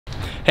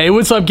Hey,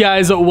 what's up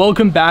guys?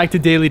 Welcome back to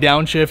Daily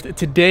Downshift.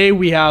 Today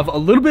we have a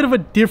little bit of a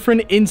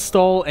different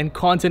install and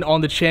content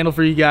on the channel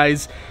for you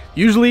guys.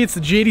 Usually it's the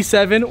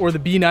G87 or the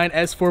B9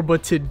 S4,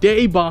 but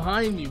today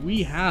behind me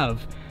we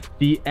have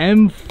the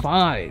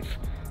M5.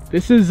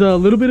 This is a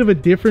little bit of a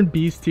different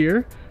beast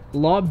here. A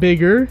lot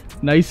bigger,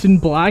 nice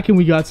and black, and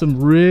we got some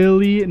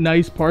really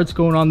nice parts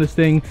going on this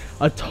thing.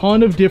 A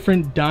ton of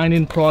different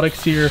Dinan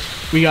products here.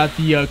 We got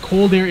the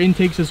cold air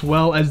intakes as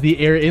well as the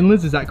air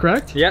inlets, is that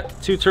correct?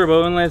 Yep, 2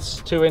 turbo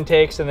inlets, 2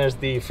 intakes, and there's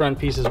the front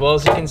piece as well,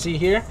 as you can see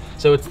here.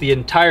 So it's the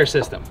entire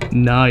system.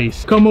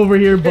 Nice. Come over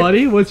here,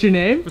 buddy. What's your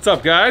name? What's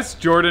up, guys?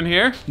 Jordan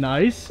here.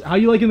 Nice. How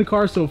you liking the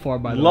car so far,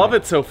 by the way? Love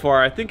it so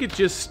far. I think it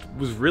just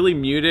was really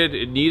muted.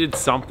 It needed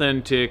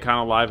something to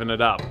kind of liven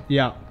it up.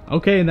 Yeah.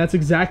 Okay, and that's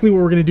exactly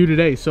what we're gonna do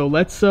today. So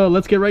let's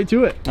get right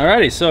to it.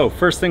 Alrighty, so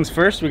first things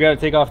first, we gotta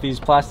take off these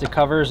plastic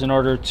covers in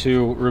order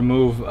to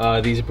remove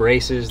these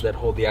braces that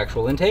hold the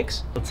actual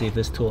intakes. Let's see if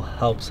this tool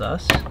helps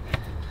us.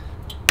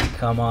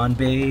 Come on,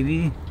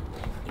 baby.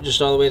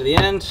 Just all the way to the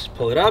end,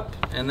 pull it up,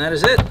 and that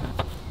is it.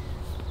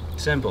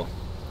 Simple.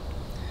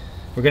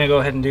 We're gonna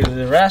go ahead and do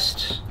the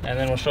rest, and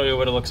then we'll show you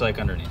what it looks like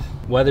underneath.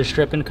 Weather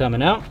stripping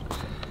coming out,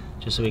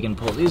 just so we can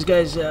pull these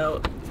guys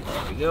out.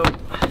 There we go.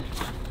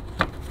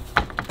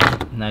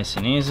 Nice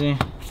and easy.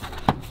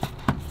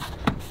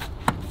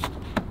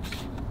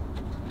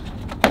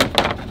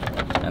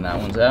 And that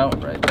one's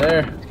out right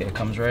there. Okay, it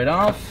comes right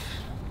off.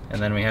 And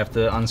then we have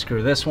to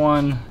unscrew this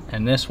one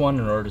and this one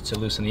in order to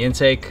loosen the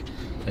intake.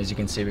 As you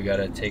can see, we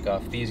gotta take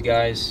off these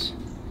guys.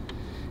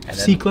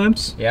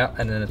 C-clamps? Yeah,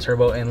 and then the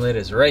turbo inlet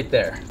is right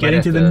there.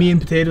 Getting to the meat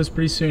and potatoes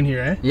pretty soon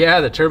here, eh?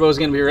 Yeah, the turbo is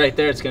gonna be right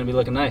there. It's gonna be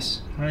looking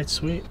nice. All right,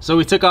 sweet. So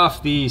we took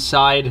off the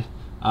side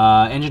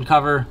engine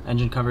cover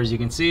as you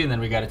can see, and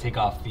then we got to take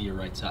off the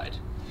right side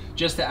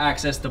just to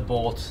access the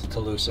bolt to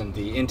loosen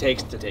the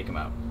intakes to take them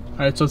out. All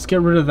right, so let's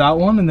get rid of that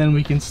one, and then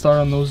we can start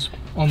on those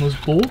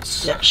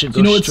bolts. Yeah, should go. Do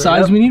you know what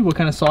size up. we need? What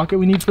kind of socket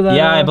we need for that?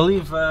 Yeah, I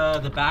believe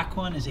the back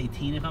one is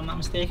 18 if I'm not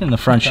mistaken. The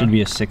front should be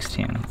a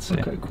 16. Let's see.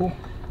 Okay, cool.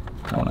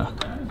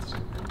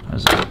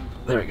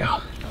 There we go.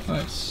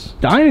 Nice.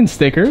 Dinan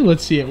sticker.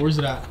 Let's see it. Where's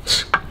it at?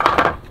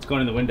 It's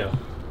going in the window.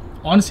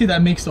 Honestly,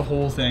 that makes the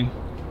whole thing.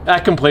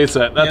 That completes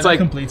it. That's that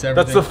completes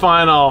everything. That's the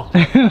final.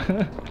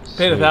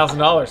 Paid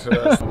 $1,000 for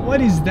this.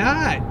 What is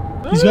that?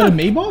 He's got a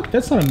Maybach?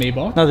 That's not a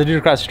Maybach. No, the dude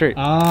across the street.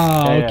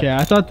 Ah, yeah, okay. yeah.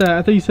 I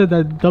thought you said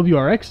that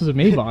WRX is a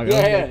Maybach.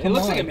 Yeah, it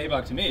looks like a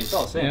Maybach to me. It's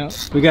all the same. Yeah.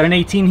 We got an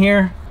 18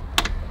 here.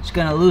 Just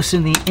gonna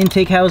loosen the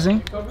intake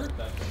housing.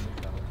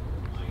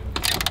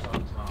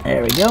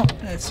 There we go.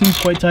 That seems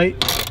quite tight.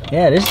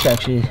 Yeah, this is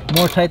actually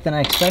more tight than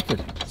I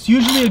expected. It's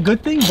usually a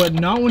good thing, but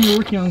not when you're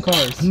working on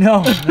cars.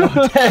 No,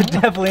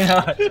 definitely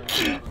not.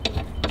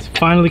 It's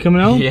finally coming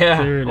out?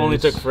 Yeah, there it only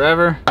is. took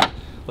forever.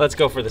 Let's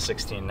go for the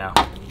 16 now.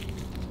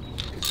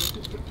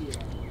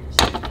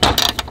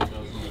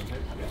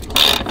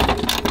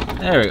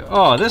 There we go.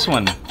 Oh, this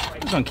one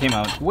came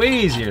out way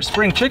easier.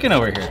 Spring chicken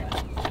over here.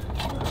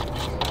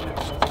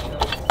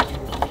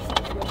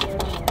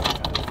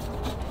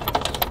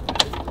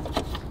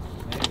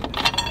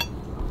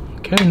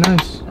 Okay,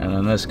 nice. And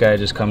then this guy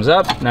just comes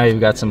up. Now you've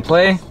got some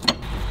play.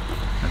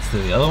 Let's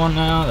do the other one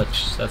now.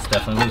 That's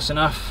definitely loose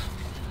enough.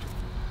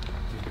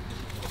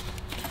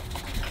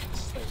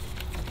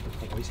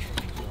 Let's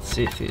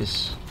see if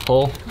these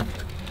pull.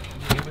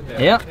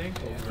 Yeah.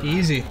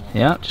 Easy.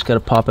 Yeah, just gotta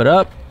pop it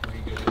up.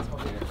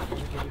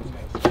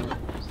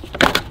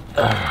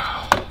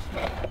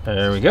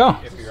 There we go.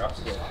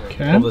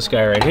 Okay. Pull this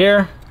guy right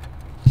here.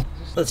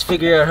 Let's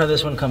figure out how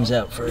this one comes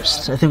out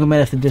first. I think we might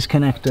have to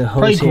disconnect the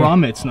hose here.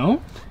 Grommets,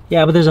 no?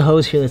 Yeah, but there's a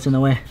hose here that's in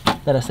the way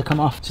that has to come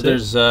off. So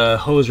there's a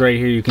hose right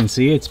here, you can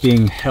see. It's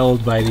being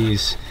held by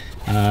these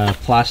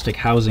plastic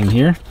housing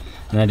here.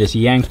 And I just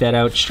yanked that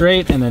out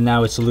straight, and then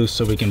now it's loose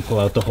so we can pull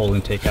out the whole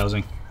intake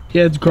housing.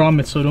 Yeah, it's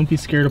grommets, so don't be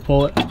scared to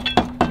pull it.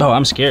 Oh,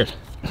 I'm scared.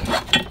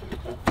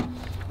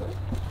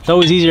 It's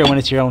always easier when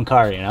it's your own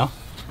car, you know?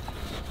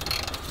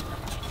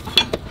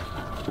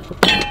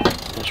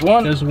 There's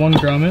one. There's one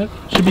grommet.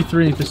 Should be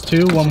 3. If there's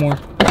 2, 1 more.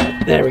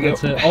 There we go.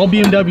 That's it. All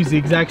BMWs the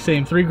exact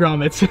same. 3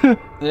 grommets.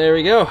 There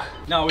we go.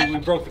 No, we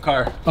broke the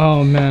car.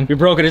 Oh man. We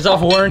broke it. It's off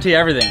warranty,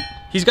 everything.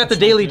 He's got the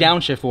Daily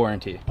Downshift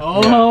warranty.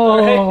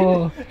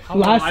 Oh,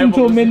 lasts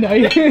until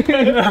midnight.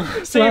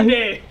 Same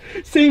day.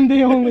 Same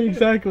day only,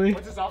 exactly.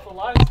 Once it's off the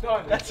line, it's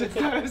done. That's it.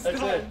 That's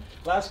it.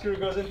 Last screw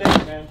goes in there,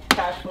 man.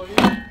 Cash flow you.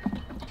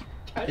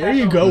 There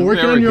you go.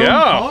 Working on your own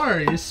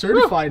car. You're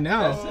certified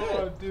now.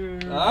 Oh,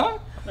 dude. Huh?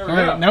 All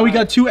right, now we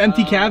got 2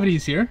 empty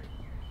cavities here.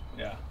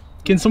 Yeah.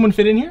 Can someone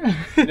fit in here?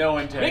 No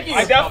intake.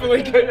 I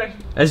definitely could.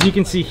 As you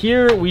can see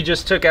here, we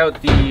just took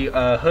out the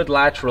hood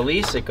latch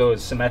release. It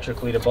goes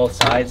symmetrically to both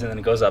sides and then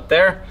it goes up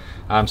there.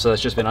 So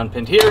that's just been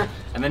unpinned here.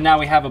 And then now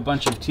we have a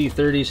bunch of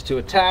T30s to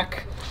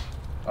attack.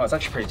 Oh, it's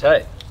actually pretty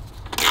tight.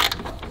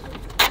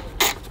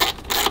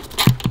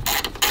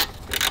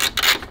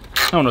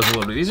 That one was a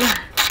little bit easier.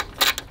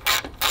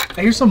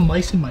 I hear some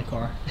mice in my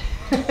car.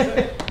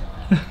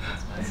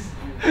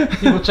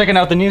 People checking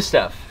out the new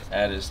stuff.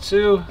 That is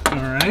 2. All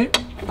right.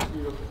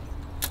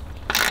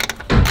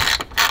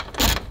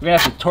 We're gonna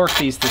have to torque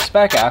these to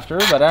spec after,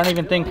 but I don't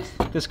even think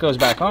this goes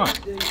back on.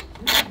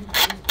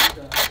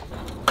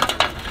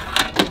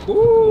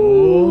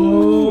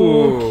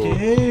 Ooh.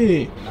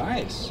 Okay.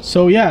 Nice.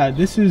 So yeah,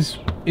 this is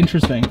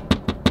interesting.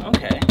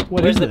 Okay.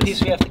 Where's the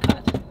piece we have to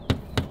cut?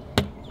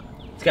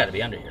 It's got to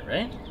be under here,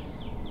 right?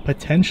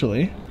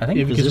 Potentially. I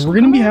think because we're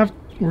gonna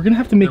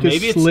have to make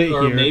a slit here.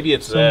 Or maybe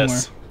it's somewhere.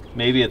 this.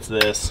 Maybe it's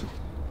this.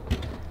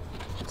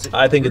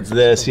 I think it's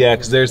this, yeah,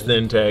 because there's the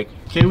intake.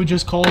 Okay, we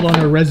just called on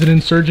our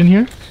resident surgeon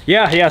here.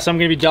 Yeah, so I'm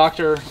gonna be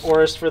Dr.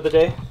 Orist for the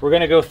day. We're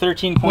gonna go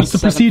 13.75. What's the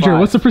procedure?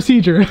 What's the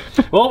procedure?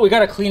 Well, we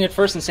gotta clean it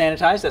first and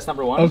sanitize. That's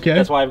number one. Okay.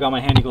 That's why I've got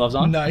my handy gloves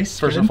on. Nice.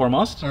 First and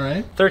foremost. All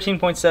right.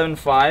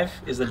 13.75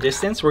 is the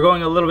distance. We're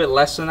going a little bit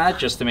less than that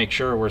just to make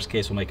sure. Worst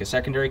case, we'll make a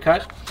secondary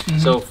cut.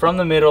 So from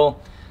the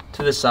middle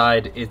to the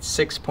side, it's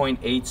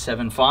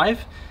 6.875.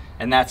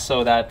 And that's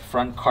so that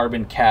front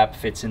carbon cap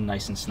fits in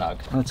nice and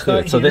snug. That's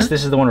good. So this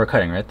is the one we're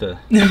cutting, right?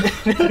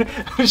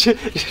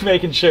 Just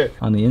making sure.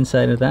 On the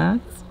inside of that.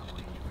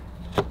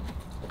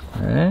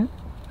 All right.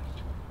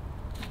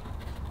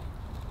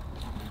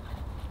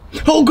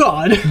 Oh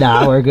God!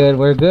 Nah, we're good.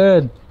 We're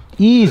good.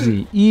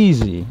 Easy,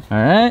 easy.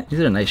 All right.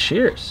 These are nice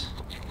shears.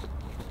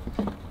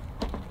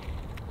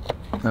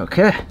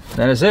 Okay,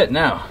 that is it.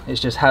 Now it's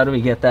just how do we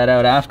get that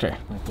out after?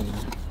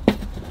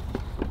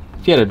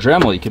 If you had a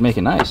Dremel, you could make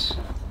it nice.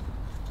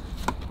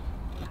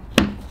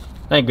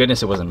 Thank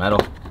goodness it wasn't metal.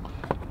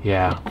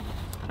 Yeah.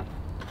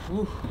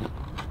 Ooh.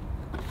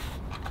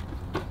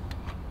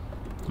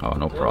 Oh,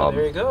 no problem.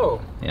 There you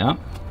go. Yeah.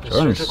 The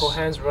surgical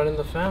hands running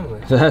the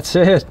family. That's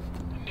it.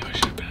 I knew I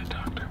should have been a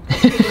doctor.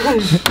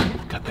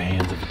 Got the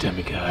hands of a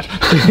demigod.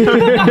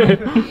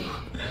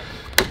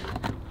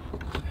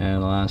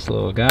 And the last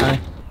little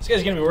guy. This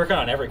guy's gonna be working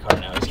on every car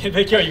now. He's gonna be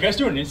like, yo, you guys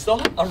doing an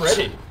install? I'm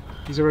ready.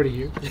 He's already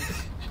here.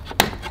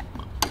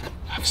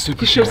 I'm super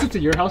He ships it to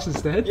your house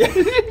instead?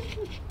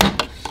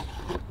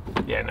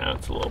 Yeah, no,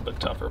 it's a little bit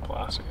tougher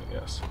plastic, I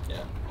guess.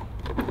 Yeah.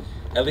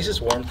 At least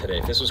it's warm today.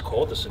 If this was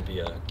cold, this would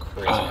be a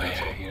crazy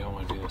Yeah, you don't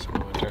want to do this in the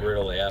winter.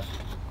 brutal AF.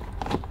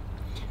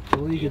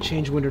 Well, you could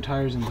change winter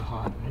tires into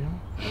hot, you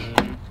know?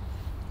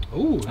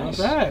 Ooh, Nice.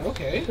 not bad.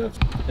 Okay.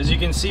 As you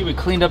can see, we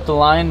cleaned up the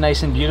line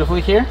nice and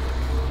beautifully here.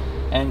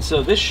 And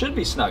so this should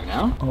be snug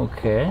now.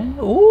 Okay.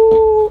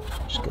 Ooh.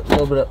 Just get a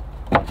little bit of...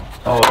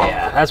 Oh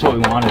yeah, that's what we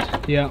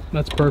wanted. Yeah,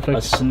 that's perfect.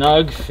 A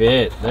snug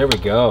fit. There we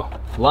go.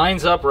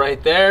 Lines up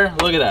right there.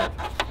 Look at that.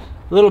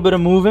 A little bit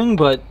of moving,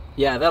 but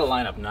yeah, that'll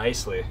line up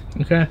nicely.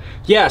 Okay.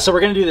 Yeah, so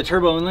we're gonna do the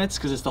turbo inlets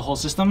because it's the whole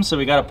system. So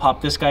we gotta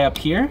pop this guy up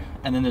here,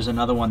 and then there's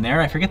another one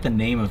there. I forget the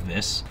name of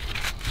this.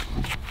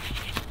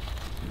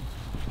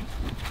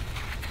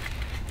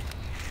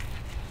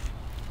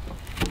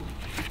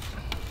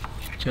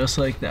 Just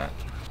like that.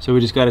 So we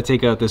just gotta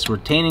take out this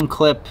retaining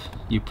clip.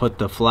 You put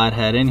the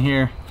flathead in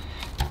here,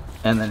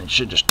 and then it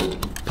should just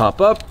pop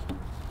up.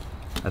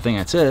 I think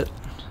that's it.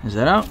 Is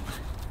that out?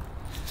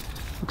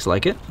 Looks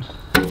like it.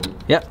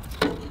 Yep.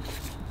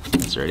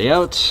 It's already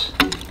out.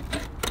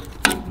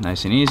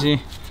 Nice and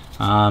easy.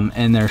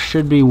 And there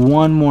should be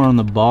one more on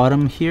the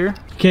bottom here.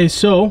 Okay,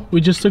 so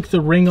we just took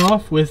the ring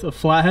off with a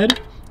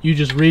flathead. You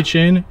just reach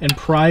in and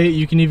pry it.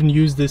 You can even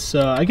use this,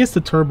 I guess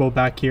the turbo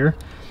back here.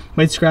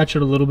 Might scratch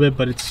it a little bit,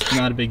 but it's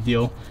not a big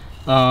deal.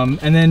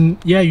 And then,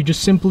 yeah, you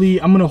just simply,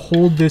 I'm gonna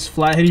hold this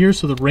flathead here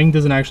so the ring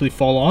doesn't actually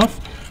fall off.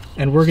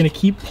 And we're gonna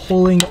keep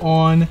pulling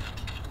on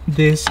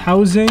this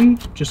housing,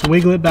 just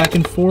wiggle it back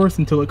and forth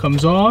until it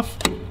comes off.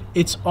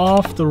 It's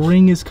off, the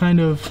ring is kind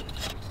of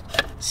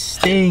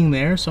staying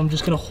there, so I'm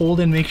just gonna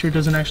hold it and make sure it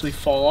doesn't actually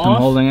fall off. I'm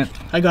holding it.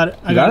 I got it.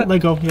 I got it.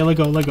 Let go. Yeah, let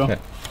go. Let go. Okay.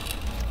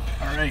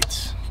 All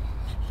right.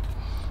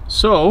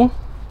 So,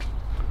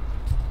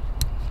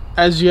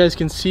 as you guys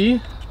can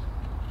see,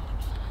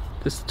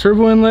 this is the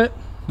turbo inlet.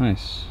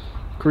 Nice.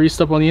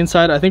 Greased up on the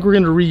inside. I think we're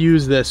gonna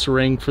reuse this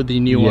ring for the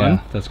new one.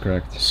 Yeah, that's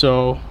correct.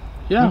 So,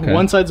 yeah, Okay.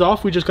 one side's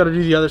off. We just got to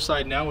do the other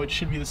side now, which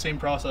should be the same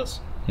process.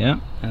 Yeah,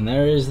 and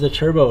there is the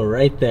turbo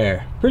right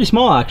there. Pretty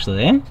small,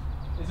 actually, eh?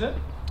 Is it?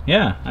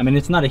 Yeah, I mean,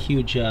 it's not a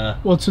huge...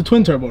 Well, it's a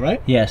twin turbo,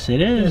 right? Yes, it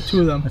is. Yeah, two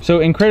of them. So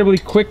incredibly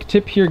quick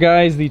tip here,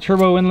 guys. The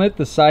turbo inlet,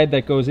 the side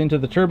that goes into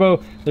the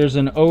turbo, there's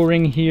an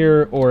O-ring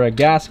here or a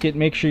gasket.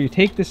 Make sure you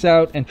take this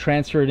out and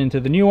transfer it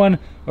into the new one,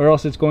 or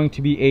else it's going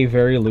to be a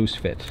very loose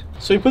fit.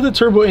 So you put the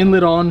turbo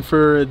inlet on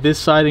for this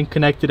side and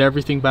connected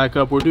everything back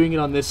up. We're doing it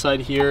on this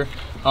side here.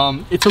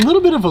 It's a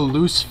little bit of a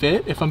loose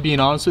fit, if I'm being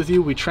honest with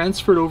you. We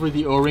transferred over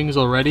the O-rings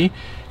already.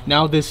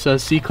 Now this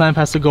C-clamp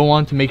has to go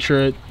on to make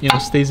sure it, you know,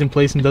 stays in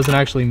place and doesn't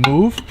actually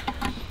move.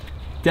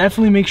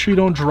 Definitely make sure you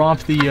don't drop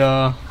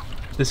the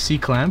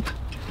C-clamp,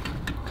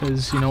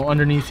 because, you know,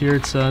 underneath here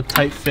it's a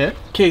tight fit.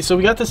 Okay, so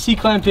we got the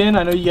C-clamp in.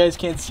 I know you guys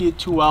can't see it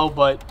too well,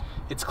 but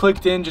it's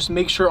clicked in. Just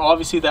make sure,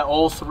 obviously, that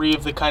all three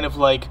of the kind of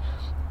like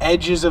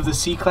edges of the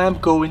C-clamp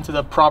go into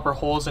the proper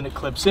holes and it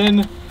clips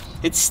in.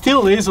 It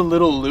still is a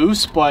little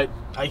loose, but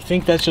I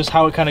think that's just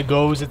how it kind of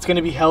goes. It's going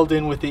to be held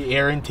in with the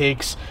air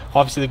intakes,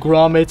 obviously the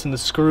grommets and the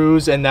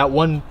screws, and that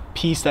one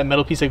piece, that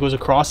metal piece that goes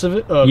across of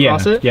it. Yeah,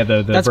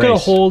 the that's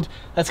brace.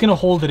 gonna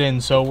hold it in.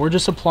 So we're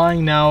just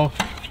applying now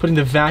putting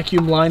the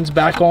vacuum lines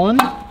back on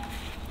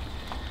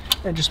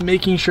and just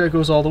making sure it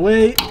goes all the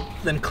way,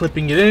 then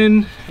clipping it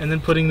in, and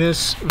then putting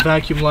this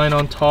vacuum line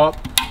on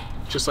top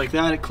just like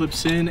that. It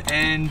clips in,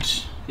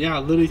 and yeah,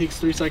 it literally takes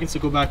 3 seconds to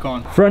go back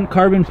on. Front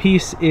carbon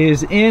piece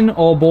is in,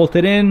 all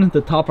bolted in.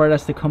 The top part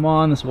has to come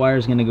on. This wire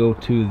is going to go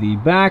to the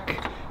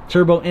back.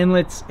 Turbo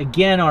inlets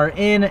again are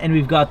in, and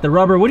we've got the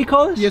rubber. What do you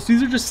call this? Yes,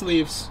 these are just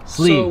sleeves.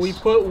 So we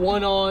put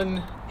one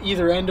on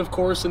either end, of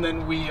course, and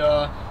then we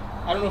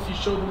I don't know if you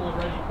showed them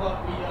already,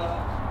 but we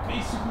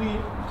basically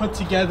put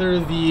together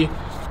the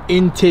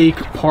intake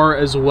part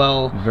as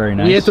well. Very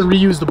nice. We had to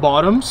reuse the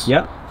bottoms.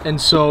 Yep. And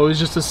so it's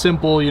just a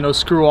simple, you know,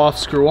 screw off,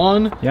 screw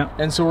on. Yeah.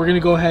 And so we're gonna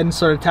go ahead and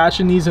start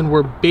attaching these, and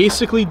we're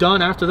basically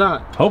done after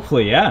that.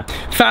 Hopefully, yeah.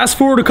 Fast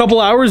forward a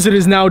couple hours, it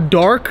is now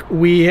dark.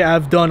 We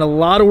have done a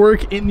lot of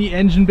work in the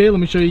engine bay.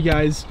 Let me show you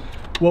guys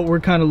what we're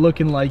kind of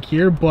looking like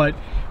here, but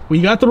we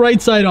got the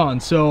right side on.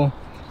 So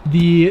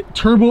the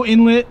turbo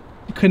inlet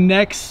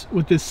connects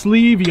with this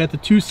sleeve. You got the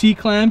 2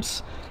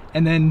 C-clamps.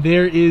 And then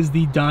there is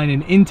the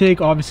Dinan intake.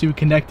 Obviously, we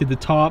connected the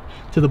top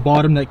to the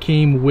bottom that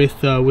came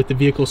with the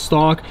vehicle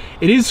stock.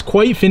 It is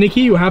quite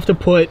finicky. You have to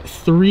put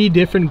 3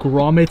 different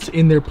grommets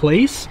in their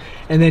place,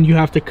 and then you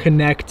have to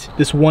connect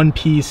this one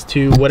piece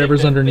to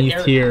whatever's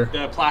underneath here.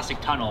 The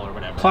plastic tunnel or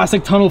whatever.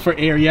 Plastic tunnel for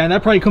air, yeah, and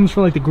that probably comes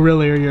from like the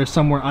grill area or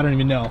somewhere. I don't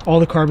even know. All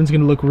the carbon's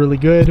gonna look really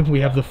good. We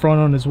have the front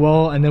on as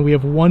well, and then we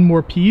have one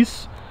more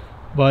piece,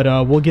 but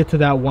we'll get to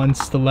that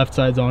once the left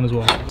side's on as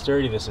well. How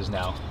sturdy this is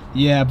now.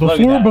 Yeah,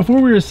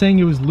 before we were saying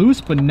it was loose,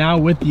 but now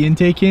with the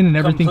intake in and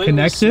everything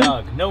connected,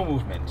 snug, no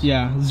movement.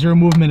 Yeah, 0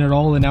 movement at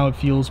all, and now it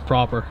feels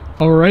proper.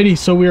 Alrighty,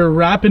 so we are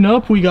wrapping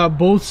up. We got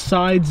both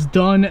sides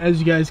done, as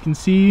you guys can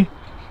see.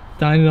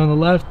 Dinan on the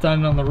left,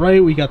 Dinan on the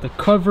right. We got the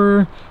cover,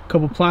 a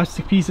couple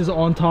plastic pieces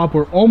on top.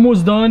 We're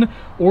almost done.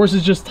 Ours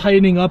is just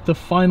tightening up the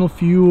final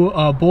few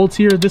bolts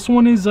here. This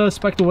one is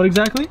spec'd to what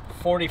exactly?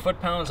 40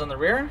 foot-pounds on the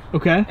rear.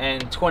 Okay.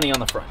 And 20 on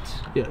the front.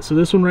 Yeah, so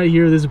this one right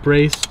here, this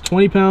brace,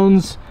 20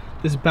 pounds.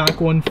 This back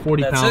one,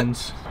 40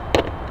 pounds.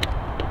 I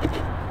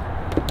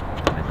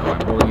don't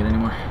want rolling it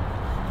anymore.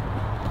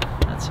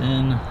 That's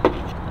in.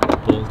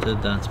 That's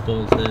bolted. That's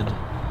bolted.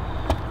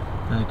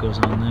 That goes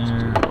on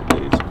there.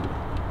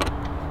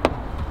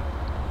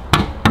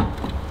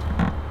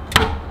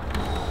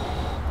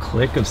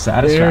 Click of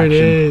satisfaction. There it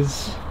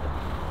is.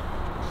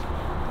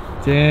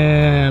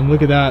 Damn,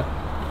 look at that.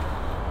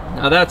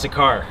 Now that's a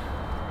car.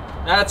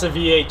 That's a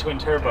V8 twin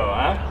turbo,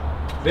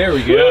 huh? There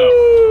we go.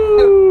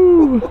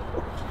 Woo!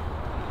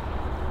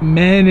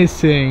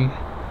 Menacing.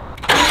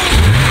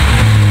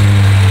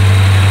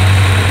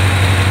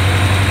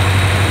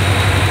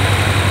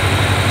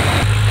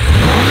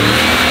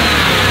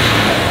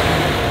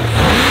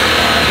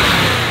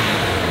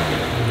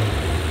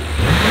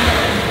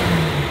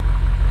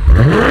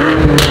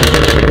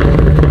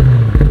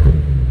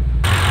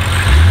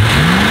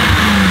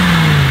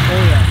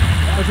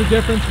 There's a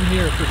difference from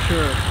here for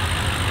sure.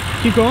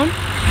 Keep going.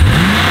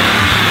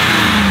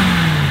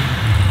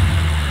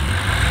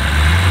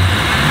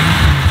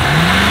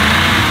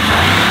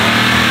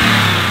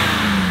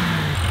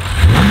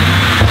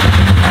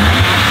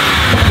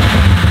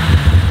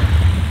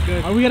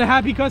 Good. We got a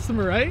happy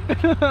customer, right?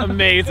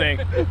 Amazing.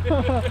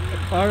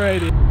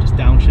 Alrighty. Just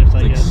downshift,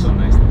 I guess. So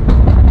nice.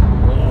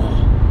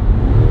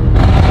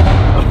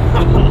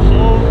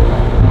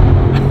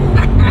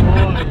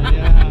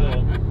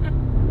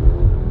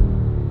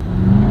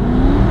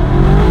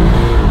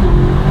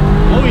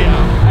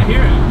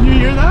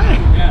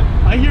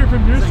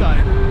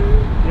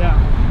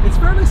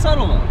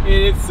 It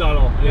is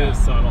subtle. It is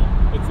subtle.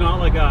 It's not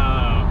like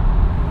a,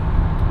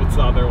 what's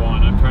the other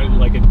one? I'm trying to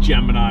like a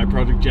Gemini,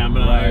 Project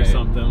Gemini or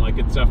something. Like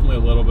it's definitely a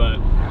little bit.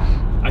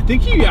 I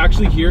think you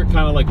actually hear it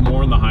kind of like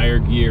more in the higher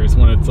gears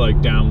when it's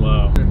like down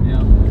low.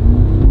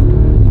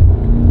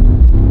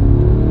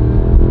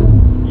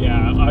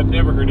 Yeah, I've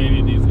never heard any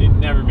of these. It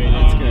never made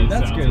any sounds.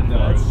 That's good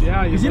though.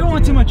 Yeah, because you don't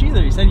want too much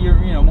either. You said you're,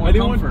 more I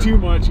didn't want too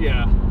much,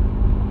 yeah.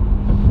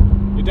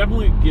 It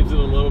definitely gives it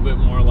a little bit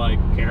more like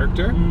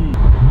character.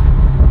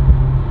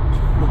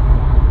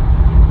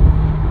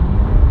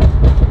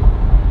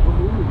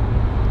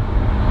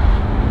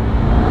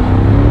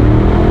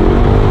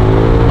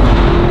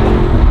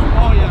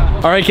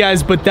 Alright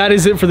guys, but that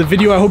is it for the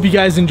video. I hope you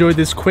guys enjoyed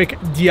this quick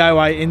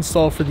DIY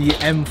install for the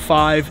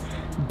M5.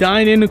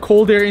 Dinan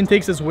cold air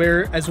intakes as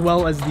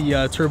well as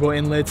the turbo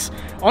inlets.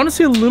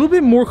 Honestly, a little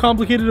bit more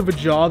complicated of a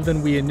job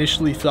than we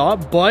initially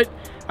thought, but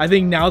I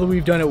think now that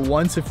we've done it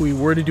once, if we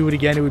were to do it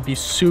again, it would be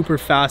super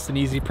fast and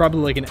easy,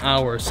 probably like an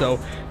hour. So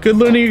good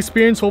learning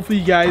experience. Hopefully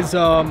you guys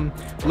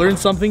learned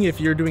something if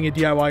you're doing a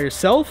DIY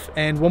yourself.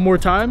 And one more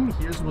time,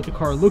 here's what the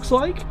car looks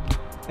like.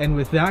 And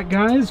with that,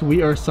 guys,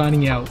 we are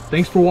signing out.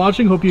 Thanks for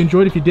watching. Hope you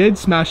enjoyed. If you did,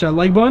 smash that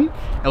like button.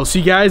 And we'll see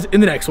you guys in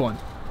the next one.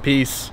 Peace.